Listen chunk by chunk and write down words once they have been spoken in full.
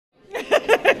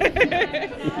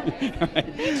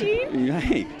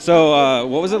Right. So,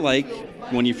 what was it like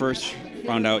when you first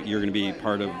found out you're going to be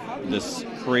part of this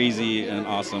crazy and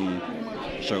awesome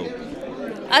show?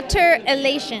 Utter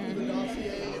elation.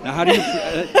 Now, how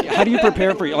do you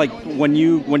prepare for like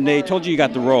when they told you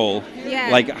got the role? Yeah.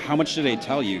 Like, how much did they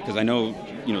tell you? Because I know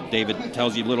David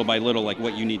tells you little by little like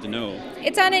what you need to know.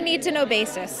 It's on a need-to-know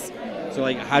basis. So,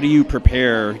 like, how do you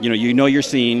prepare? You know your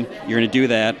scene. You're going to do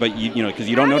that, but because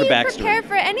you don't know the backstory. How do you prepare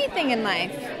for anything in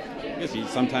life? Yes,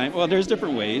 sometimes. Well, there's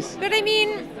different ways. But I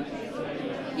mean,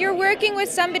 you're working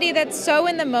with somebody that's so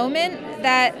in the moment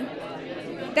that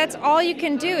that's all you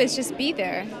can do is just be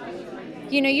there.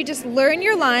 You just learn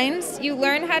your lines, you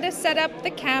learn how to set up the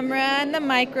camera and the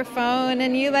microphone,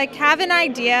 and you have an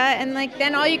idea, and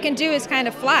then all you can do is kind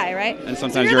of fly, right? And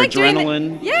sometimes your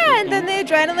adrenaline. And then the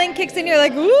adrenaline kicks in, you're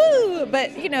like, ooh!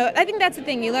 But, I think that's the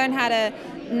thing. You learn how to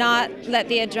not let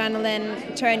the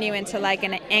adrenaline turn you into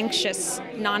an anxious,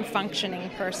 non-functioning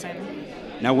person.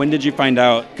 Now, when did you find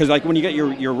out? Because when you get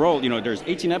your role, there's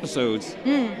 18 episodes.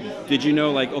 Did you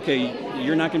know, okay,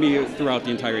 you're not going to be throughout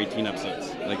the entire 18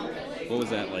 episodes? What was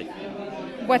that like?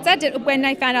 What's that? When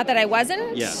I found out that I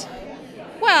wasn't? Yeah.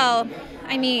 Well,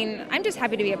 I mean, I'm just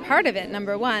happy to be a part of it,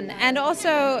 number one. And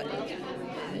also,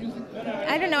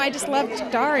 I don't know, I just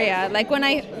loved Darya. When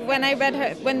I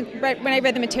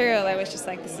read the material, I was just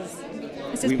like, this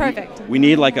is perfect. We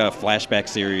need a flashback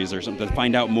series or something to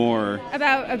find out more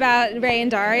about Ray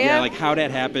and Darya. Yeah, how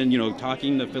that happened.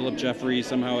 Talking to Philip Jeffries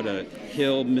somehow to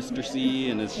kill Mr. C,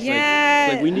 and it's just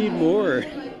like we need more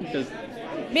because.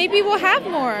 Maybe we'll have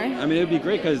more. I mean, it would be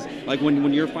great because,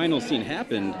 when your final scene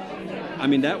happened, I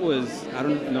mean, that was, I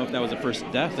don't know if that was the first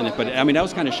death in it, but I mean, that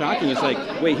was kind of shocking. It's like,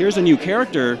 wait, here's a new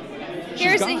character.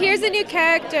 Here's a new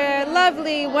character,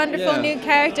 lovely, wonderful new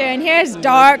character, and here's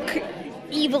dark,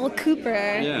 evil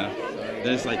Cooper. Yeah,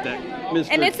 there's that. Mr.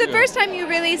 And it's the first time you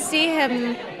really see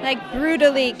him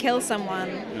brutally kill someone.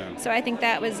 Yeah. So I think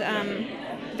that was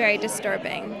very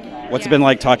disturbing. What's it been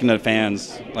like talking to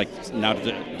fans? Now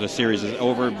that the series is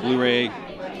over, Blu-ray.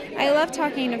 I love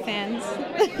talking to fans.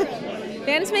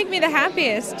 Fans make me the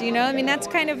happiest, I mean, that's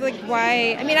kind of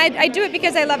why. I mean, I do it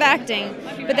because I love acting,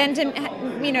 but then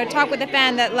to talk with a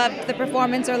fan that loved the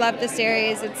performance or loved the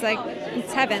series, it's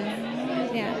it's heaven.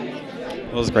 Yeah. Well,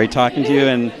 it was great talking to you,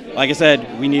 and like I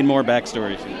said, we need more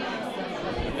backstories.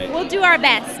 We'll do our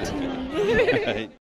best.